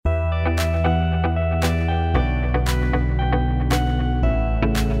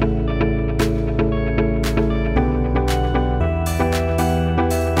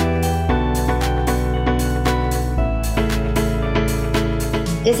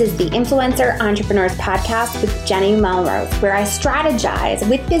This is the Influencer Entrepreneurs Podcast with Jenny Melrose, where I strategize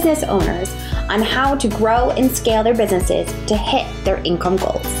with business owners on how to grow and scale their businesses to hit their income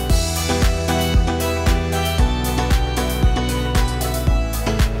goals.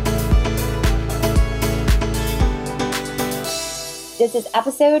 This is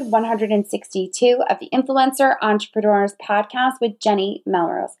episode 162 of the Influencer Entrepreneurs Podcast with Jenny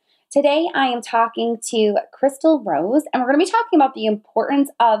Melrose. Today, I am talking to Crystal Rose, and we're going to be talking about the importance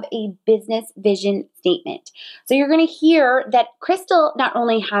of a business vision statement. So you're going to hear that Crystal not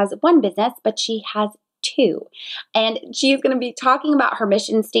only has one business, but she has two. And she is going to be talking about her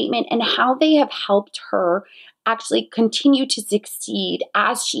mission statement and how they have helped her actually continue to succeed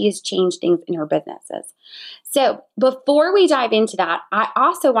as she has changed things in her businesses. So before we dive into that, I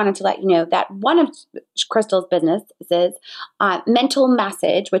also wanted to let you know that one of Crystal's businesses, Mental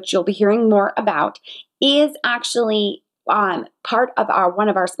Message, which you'll be hearing more about, is actually part of one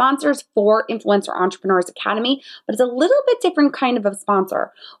of our sponsors for Influencer Entrepreneurs Academy, but it's a little bit different kind of a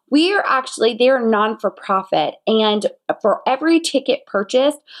sponsor. They're non-for-profit, and for every ticket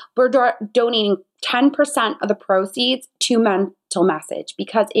purchased, we're donating 10% of the proceeds to Mental Message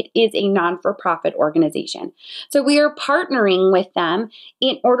because it is a non-for-profit organization. So we are partnering with them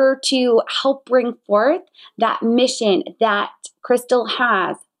in order to help bring forth that mission that Crystal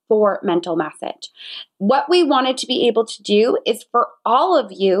has for Mental Message. What we wanted to be able to do is for all of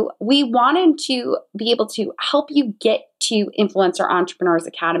you, we wanted to be able to help you get to Influencer Entrepreneurs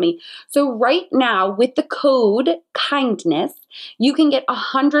Academy. So right now with the code KINDNESS, you can get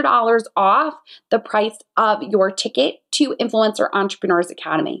 $100 off the price of your ticket to Influencer Entrepreneurs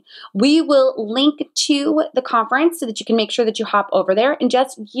Academy. We will link to the conference so that you can make sure that you hop over there and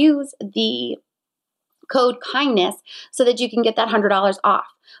just use the code KINDNESS so that you can get that $100 off.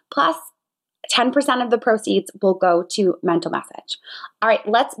 Plus, 10% of the proceeds will go to Mental Message. All right,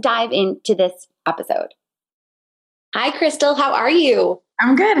 let's dive into this episode. Hi, Crystal. How are you?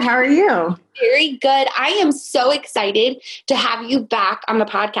 I'm good. How are you? Very good. I am so excited to have you back on the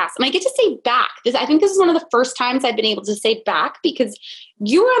podcast. And I get to say back. I think this is one of the first times I've been able to say back because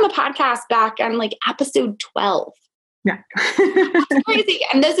you were on the podcast back on like episode 12. Yeah. That's crazy.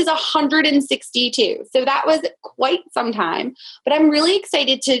 And this is 162. So that was quite some time. But I'm really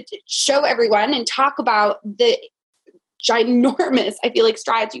excited to show everyone and talk about the ginormous, I feel like,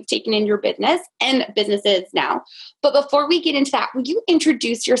 strides you've taken in your business and businesses now. But before we get into that, will you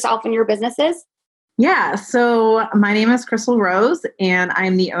introduce yourself and your businesses? Yeah. So my name is Crystal Rose, and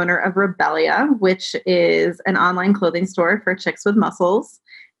I'm the owner of Rebellia, which is an online clothing store for chicks with muscles.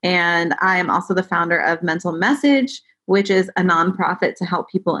 And I am also the founder of Mental Message, which is a nonprofit to help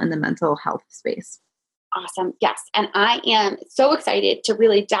people in the mental health space. Awesome. Yes. And I am so excited to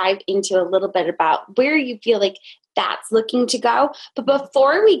really dive into a little bit about where you feel like that's looking to go. But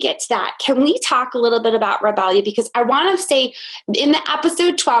before we get to that, can we talk a little bit about Rebellia? Because I want to say in the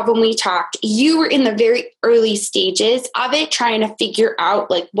episode 12, when we talked, you were in the very early stages of it, trying to figure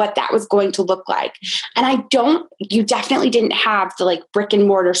out like what that was going to look like. And you definitely didn't have the like brick and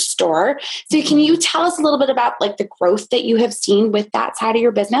mortar store. So can you tell us a little bit about like the growth that you have seen with that side of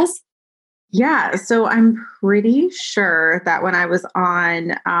your business? Yeah. So I'm pretty sure that when I was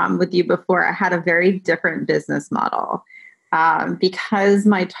on with you before, I had a very different business model because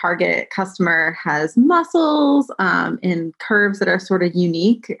my target customer has muscles and curves that are sort of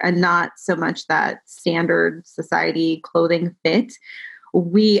unique and not so much that standard society clothing fit.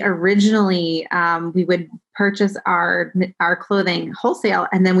 We originally, we would purchase our clothing wholesale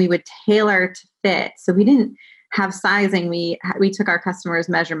and then we would tailor to fit. So we didn't have sizing. We took our customers'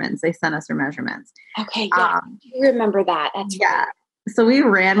 measurements. They sent us their measurements. Okay. Yeah. You remember that. That's yeah. Right. So we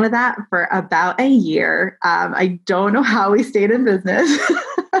ran with that for about a year. I don't know how we stayed in business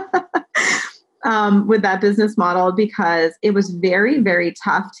with that business model because it was very, very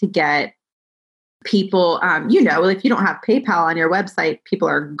tough to get people, if you don't have PayPal on your website, people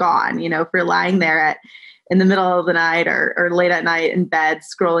are gone. If you're lying there in the middle of the night or late at night in bed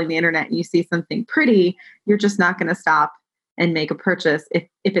scrolling the internet and you see something pretty, you're just not going to stop and make a purchase if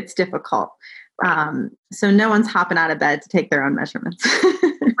it's difficult. So no one's hopping out of bed to take their own measurements.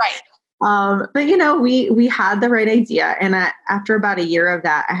 Right. But we had the right idea. And after about a year of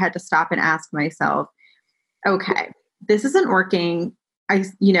that, I had to stop and ask myself, okay, this isn't working.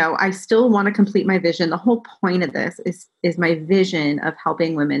 I still want to complete my vision. The whole point of this is my vision of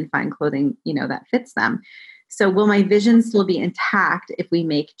helping women find clothing, that fits them. So will my vision still be intact if we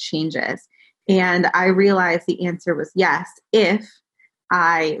make changes? And I realized the answer was yes, if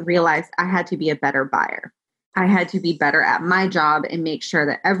I realized I had to be a better buyer. I had to be better at my job and make sure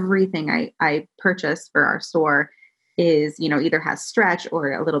that everything I purchase for our store is, either has stretch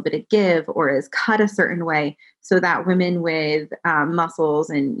or a little bit of give or is cut a certain way so that women with muscles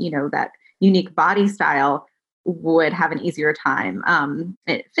and, that unique body style would have an easier time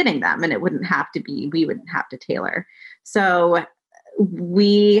fitting them, and we wouldn't have to tailor. So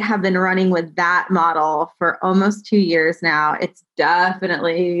we have been running with that model for almost 2 years now. It's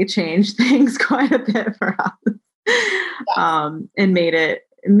definitely changed things quite a bit for us, and made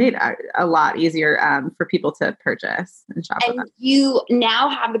a lot easier for people to purchase and shop with us. And you now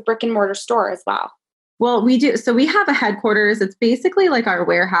have the brick and mortar store as well. Well, we do. So we have a headquarters. It's basically like our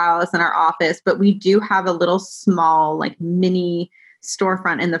warehouse and our office, but we do have a little small, like mini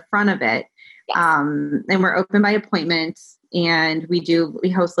storefront in the front of it. Yes. And we're open by appointment, and we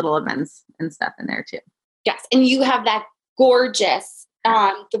host little events and stuff in there too. Yes. And you have that gorgeous,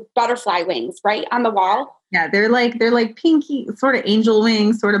 the butterfly wings, right, on the wall. Yeah. They're like pinky, sort of angel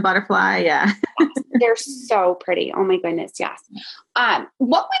wings, sort of butterfly. Yeah. They're so pretty. Oh my goodness. Yes.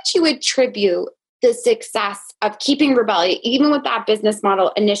 What would you attribute the success of keeping Rebellia, even with that business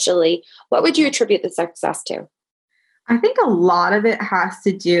model initially? What would you attribute the success to? I think a lot of it has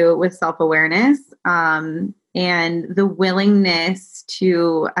to do with self-awareness, and the willingness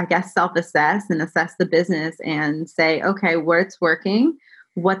to, I guess, self-assess and assess the business and say, okay, what's working,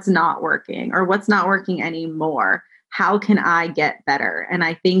 what's not working, or what's not working anymore? How can I get better? And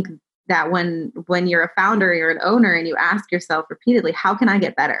I think that when you're a founder, you're an owner, and you ask yourself repeatedly, how can I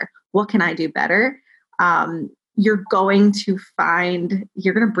get better? What can I do better? You're going to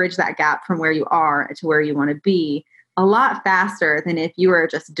bridge that gap from where you are to where you want to be a lot faster than if you were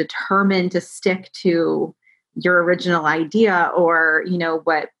just determined to stick to your original idea or,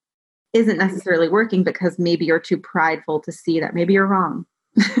 what isn't necessarily working because maybe you're too prideful to see that maybe you're wrong.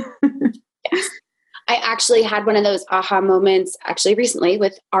 Yes. I actually had one of those aha moments recently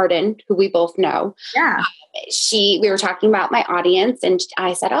with Arden, who we both know. Yeah. We were talking about my audience, and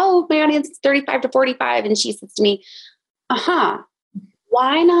I said, oh, my audience is 35 to 45. And she says to me,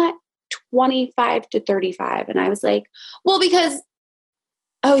 why not 25 to 35? And I was like, well, because,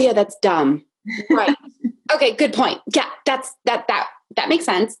 oh yeah, that's dumb. Right. Okay. Good point. Yeah. That makes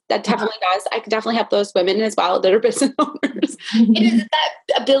sense. That definitely does. I could definitely help those women as well that are business owners. It is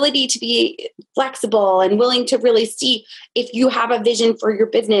that ability to be flexible and willing to really see if you have a vision for your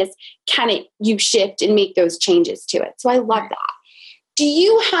business, you shift and make those changes to it. So I love that. Do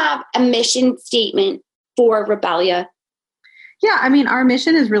you have a mission statement for Rebellia? Yeah, I mean, our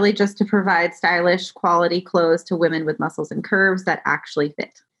mission is really just to provide stylish, quality clothes to women with muscles and curves that actually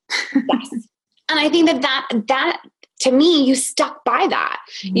fit. Yes. And I think that to me, you stuck by that.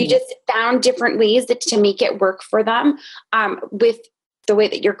 Mm-hmm. You just found different ways to make it work for them with the way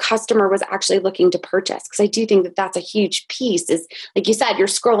that your customer was actually looking to purchase. Because I do think that that's a huge piece is, like you said, you're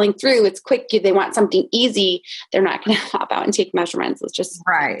scrolling through, it's quick, they want something easy. They're not going to hop out and take measurements. It's just...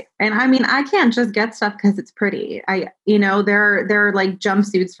 Right. And I mean, I can't just get stuff because it's pretty. There are like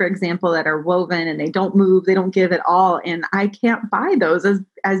jumpsuits, for example, that are woven and they don't move, they don't give at all. And I can't buy those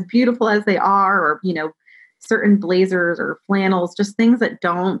as beautiful as they are, or, certain blazers or flannels, just things that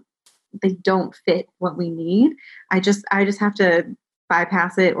don't fit what we need. I just have to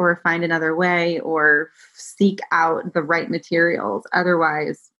bypass it or find another way or seek out the right materials.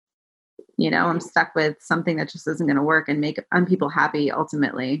 Otherwise, I'm stuck with something that just isn't going to work and make people happy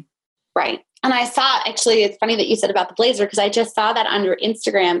ultimately. Right. And I saw, actually, it's funny that you said about the blazer, because I just saw that on your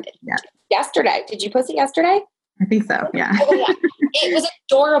Instagram yesterday. Did you post it yesterday? I think so. Yeah. Oh, yeah. It was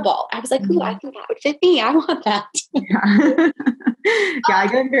adorable. I was like, ooh, I think that would fit me. I want that. Yeah. I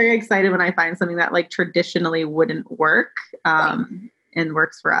get very excited when I find something that like traditionally wouldn't work and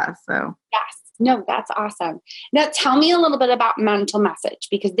works for us. So yes. No, that's awesome. Now tell me a little bit about Mental Message,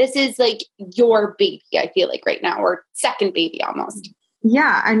 because this is like your baby, I feel like right now, or second baby almost.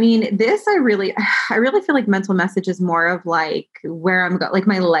 Yeah. I mean, I really feel like Mental Message is more of like where I'm going, like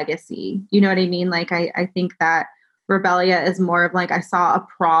my legacy. You know what I mean? Like, I think that Rebellia is more of like, I saw a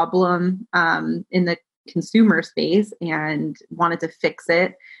problem in the consumer space and wanted to fix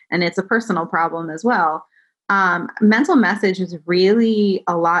it. And it's a personal problem as well. Mental Message is really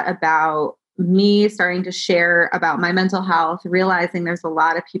a lot about me starting to share about my mental health, realizing there's a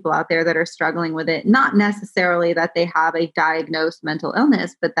lot of people out there that are struggling with it, not necessarily that they have a diagnosed mental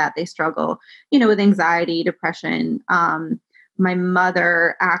illness, but that they struggle, with anxiety, depression. My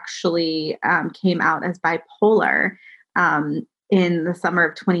mother actually came out as bipolar in the summer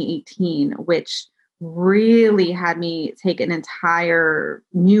of 2018, which really had me take an entire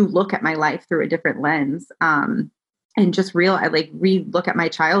new look at my life through a different lens. And just I re-look at my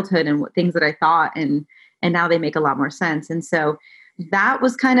childhood and what things that I thought, and now they make a lot more sense. And so that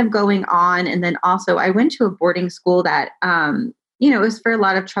was kind of going on. And then also I went to a boarding school that, it was for a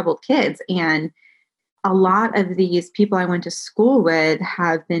lot of troubled kids. And a lot of these people I went to school with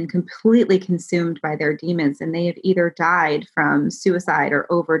have been completely consumed by their demons, and they have either died from suicide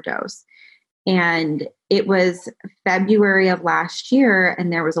or overdose. And it was February of last year,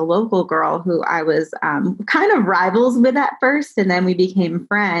 and there was a local girl who I was kind of rivals with at first, and then we became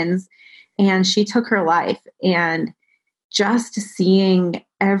friends, and she took her life. And just seeing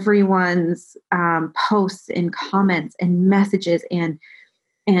everyone's posts and comments and messages and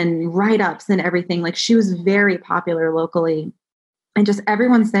write-ups and everything, like she was very popular locally, and just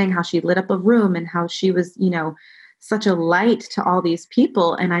everyone saying how she lit up a room and how she was, such a light to all these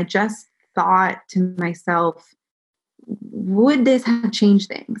people. And I just thought to myself, would this have changed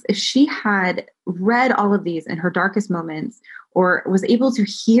things if she had read all of these in her darkest moments, or was able to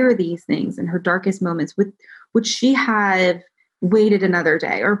hear these things in her darkest moments? Would she have waited another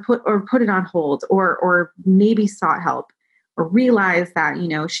day, or put it on hold, or maybe sought help, or realized that,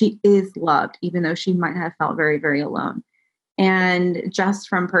 she is loved, even though she might have felt very, very alone? And just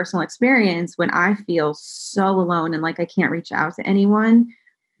from personal experience, when I feel so alone and like I can't reach out to anyone,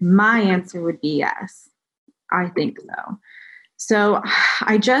 my answer would be yes. I think so. So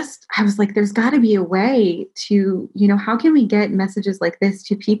I was like, there's got to be a way to, how can we get messages like this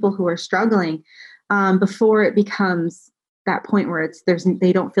to people who are struggling before it becomes that point where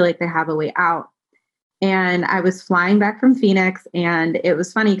they don't feel like they have a way out. And I was flying back from Phoenix, and it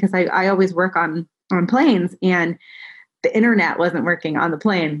was funny because I always work on planes, and the internet wasn't working on the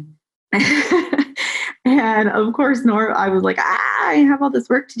plane. And of course, I was like, I have all this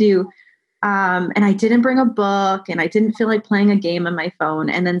work to do. And I didn't bring a book, and I didn't feel like playing a game on my phone.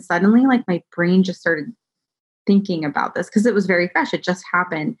 And then suddenly, like, my brain just started thinking about this because it was very fresh. It just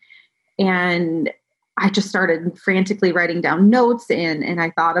happened. And I just started frantically writing down notes, and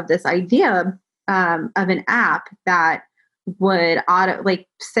I thought of this idea of an app that would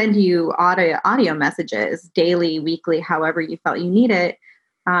send you audio messages daily, weekly, however you felt you need it,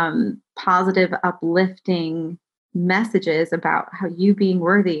 positive, uplifting messages about how you being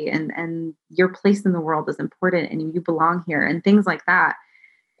worthy and your place in the world is important and you belong here and things like that.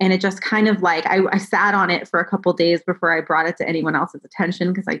 And it just kind of like, I sat on it for a couple days before I brought it to anyone else's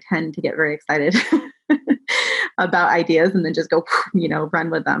attention, because I tend to get very excited about ideas and then just go, run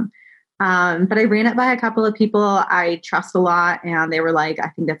with them. But I ran it by a couple of people I trust a lot, and they were like, I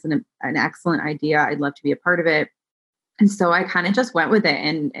think that's an excellent idea. I'd love to be a part of it. And so I kind of just went with it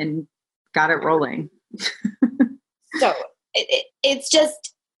and got it rolling. So it's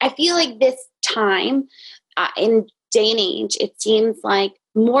just, I feel like this time in day and age, it seems like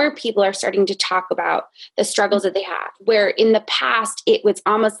more people are starting to talk about the struggles that they have, where in the past, it was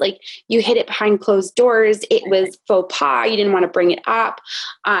almost like you hid it behind closed doors. It was faux pas. You didn't want to bring it up.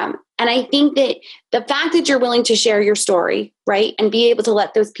 And I think that the fact that you're willing to share your story, right, and be able to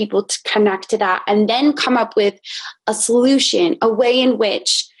let those people to connect to that and then come up with a solution, a way in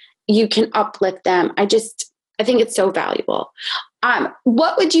which you can uplift them. I think it's so valuable.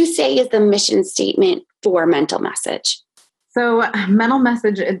 What would you say is the mission statement for Mental Message? So Mental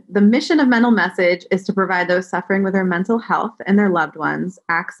Message, the mission of Mental Message is to provide those suffering with their mental health and their loved ones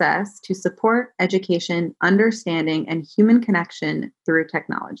access to support, education, understanding, and human connection through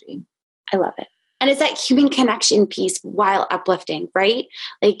technology. I love it. And it's that human connection piece while uplifting, right?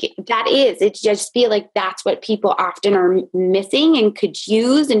 Like it just feel like that's what people often are missing and could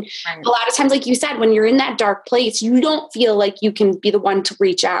use. And right. A lot of times, like you said, when you're in that dark place, you don't feel like you can be the one to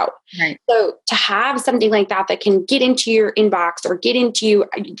reach out. Right. So to have something like that can get into your inbox or get into you,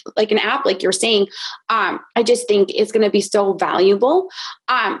 like an app, like you're saying, I just think it's going to be so valuable.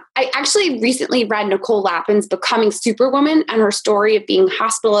 I actually recently read Nicole Lapin's Becoming Superwoman and her story of being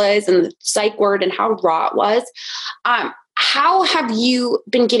hospitalized and the psych ward and how raw it was. How have you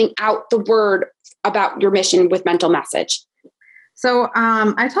been getting out the word about your mission with Mental Message? So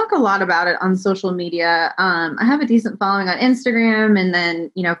I talk a lot about it on social media. I have a decent following on Instagram and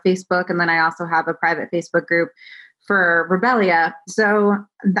then, Facebook. And then I also have a private Facebook group for Rebellia. So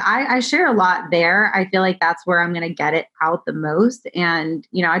I share a lot there. I feel like that's where I'm going to get it out the most. And,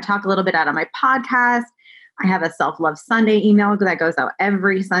 I talk a little bit out on my podcast. I have a Self-Love Sunday email that goes out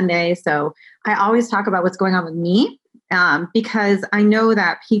every Sunday. So I always talk about what's going on with me because I know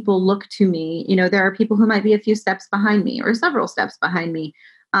that people look to me. There are people who might be a few steps behind me or several steps behind me.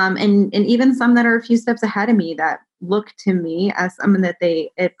 And even some that are a few steps ahead of me that look to me as someone that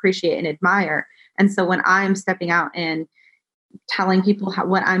they appreciate and admire. And so when I'm stepping out and telling people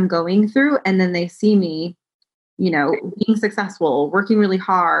what I'm going through, and then they see me, being successful, working really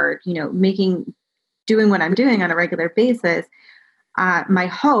hard, doing what I'm doing on a regular basis, my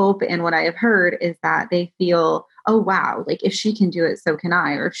hope and what I have heard is that they feel, oh, wow, like if she can do it, so can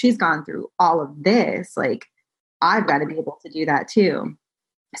I. Or if she's gone through all of this, like I've got to be able to do that too.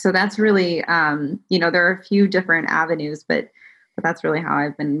 So that's really, there are a few different avenues, but that's really how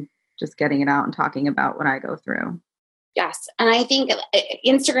I've been just getting it out and talking about what I go through. Yes. And I think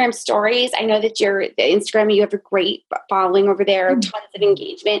Instagram stories, I know that Instagram, you have a great following over there, tons of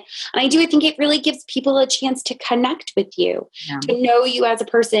engagement. And I think it really gives people a chance to connect with you, to know you as a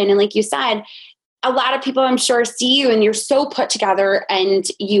person. And like you said, a lot of people, I'm sure, see you and you're so put together and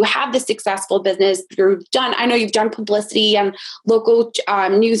you have this successful business. I know you've done publicity on local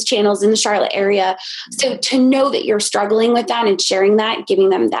news channels in the Charlotte area. So to know that you're struggling with that and sharing that, giving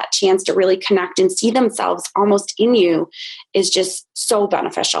them that chance to really connect and see themselves almost in you is just so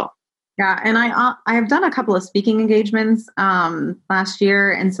beneficial. Yeah. And I've done a couple of speaking engagements last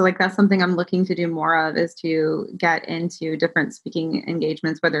year. And so that's something I'm looking to do more of, is to get into different speaking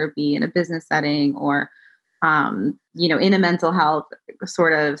engagements, whether it be in a business setting or, in a mental health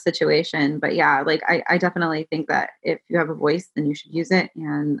sort of situation. But yeah, I definitely think that if you have a voice, then you should use it.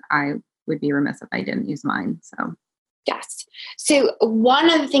 And I would be remiss if I didn't use mine. So. Yes. So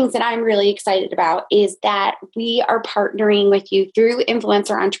one of the things that I'm really excited about is that we are partnering with you through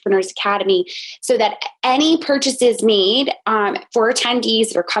Influencer Entrepreneurs Academy so that any purchases made for attendees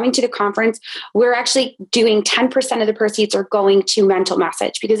that are coming to the conference, we're actually doing 10% of the proceeds are going to Mental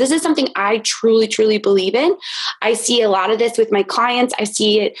Message, because this is something I truly, truly believe in. I see a lot of this with my clients. I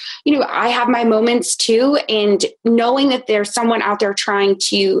see it, I have my moments too. And knowing that there's someone out there trying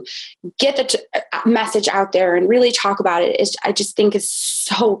to get the message out there and really talk about it I just think is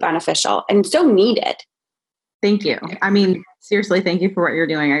so beneficial and so needed. Thank you. I mean, seriously, thank you for what you're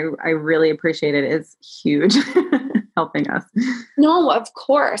doing. I really appreciate it. It's huge helping us. No, of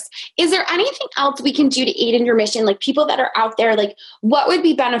course. Is there anything else we can do to aid in your mission? Like people that are out there, like what would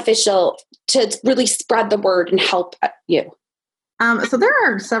be beneficial to really spread the word and help you? So there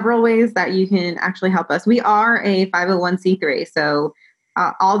are several ways that you can actually help us. We are a 501c3, so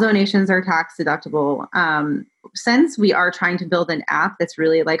all donations are tax deductible. Since we are trying to build an app that's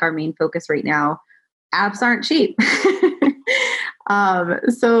really our main focus right now, apps aren't cheap.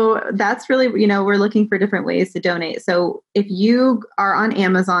 So that's really, we're looking for different ways to donate. So if you are on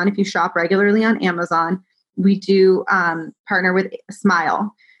Amazon, if you shop regularly on Amazon, we do partner with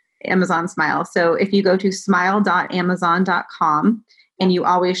Smile, Amazon Smile. So if you go to smile.amazon.com and you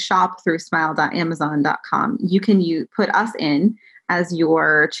always shop through smile.amazon.com, you can put us in as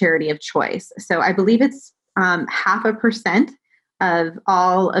your charity of choice. So I believe it's 0.5% of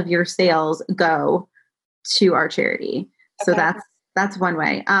all of your sales go to our charity. Okay. So that's one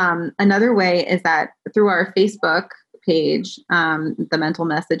way. Another way is that through our Facebook page, the Mental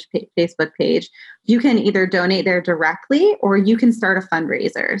Message Facebook page, you can either donate there directly or you can start a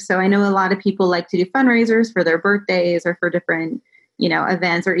fundraiser. So I know a lot of people like to do fundraisers for their birthdays or for different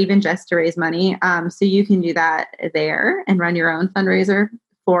events, or even just to raise money. So you can do that there and run your own fundraiser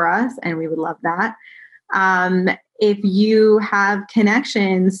for us. And we would love that. If you have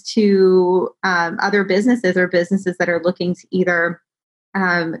connections to other businesses or businesses that are looking to either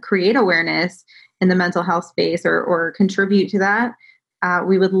create awareness in the mental health space or contribute to that,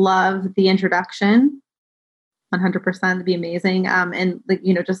 we would love the introduction. 100% would be amazing. And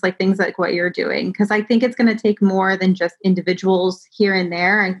just things like what you're doing, because I think it's going to take more than just individuals here and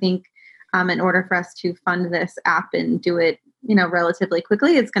there. I think in order for us to fund this app and do it, relatively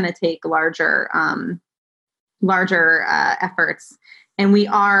quickly, it's going to take larger efforts. And we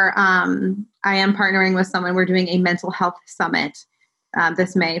are, I am partnering with someone. We're doing a mental health summit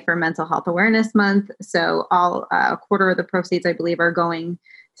this May for Mental Health Awareness Month. So a quarter of the proceeds, I believe, are going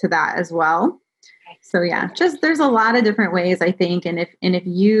to that as well. So yeah, there's a lot of different ways, I think. And if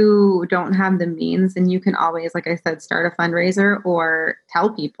you don't have the means, then you can always, like I said, start a fundraiser or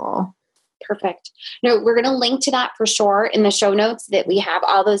tell people. Perfect. No, we're going to link to that for sure in the show notes, that we have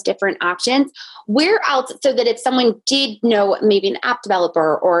all those different options. Where else, so that if someone did know maybe an app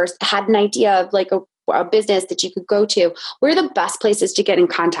developer or had an idea of a business that you could go to, where are the best places to get in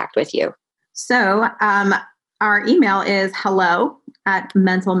contact with you? So our email is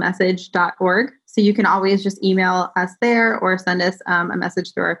hello@mentalmessage.org. So you can always just email us there or send us a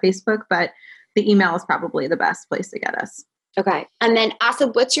message through our Facebook, but the email is probably the best place to get us. Okay. And then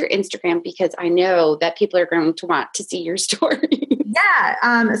also, what's your Instagram? Because I know that people are going to want to see your story.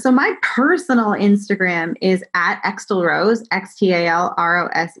 Yeah. So my personal Instagram is @XtalRose,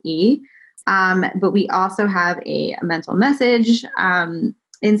 XTALROSE. But we also have a mental message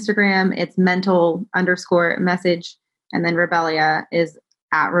Instagram. It's mental_message. And then Rebellia is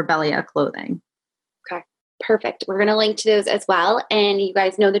at Rebellia Clothing. Okay. Perfect. We're going to link to those as well. And you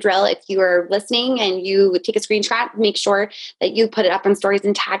guys know the drill. If you are listening and you take a screenshot, make sure that you put it up on stories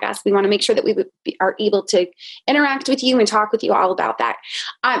and tag us. We want to make sure that we are able to interact with you and talk with you all about that.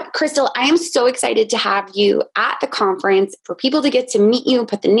 Crystal, I am so excited to have you at the conference, for people to get to meet you,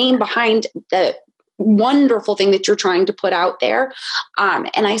 put the name behind the wonderful thing that you're trying to put out there.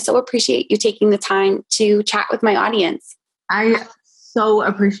 And I so appreciate you taking the time to chat with my audience. I so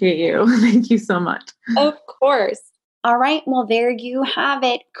appreciate you. Thank you so much. Of course. All right. Well, there you have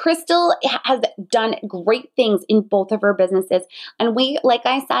it. Crystal has done great things in both of her businesses. And we, like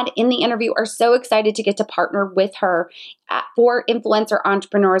I said in the interview, are so excited to get to partner with her for Influencer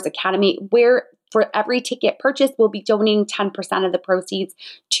Entrepreneurs Academy, where for every ticket purchase, we'll be donating 10% of the proceeds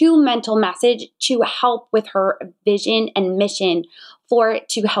to Mental Message to help with her vision and mission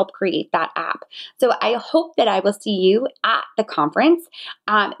to help create that app. So I hope that I will see you at the conference.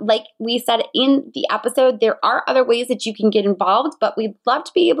 Like we said in the episode, there are other ways that you can get involved, but we'd love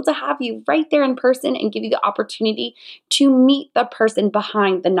to be able to have you right there in person and give you the opportunity to meet the person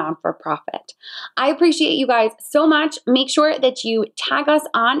behind the non-for-profit. I appreciate you guys so much. Make sure that you tag us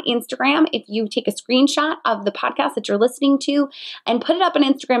on Instagram. If you take a screenshot of the podcast that you're listening to and put it up on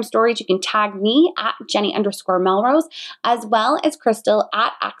Instagram stories, you can tag me at Jenny_Melrose, as well as Crystal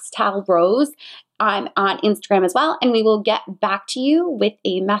at Axtal Rose. I'm on Instagram as well, and we will get back to you with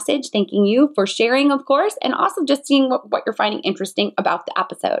a message thanking you for sharing, of course, and also just seeing what you're finding interesting about the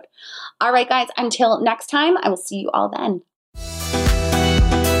episode. All right, guys, until next time, I will see you all then.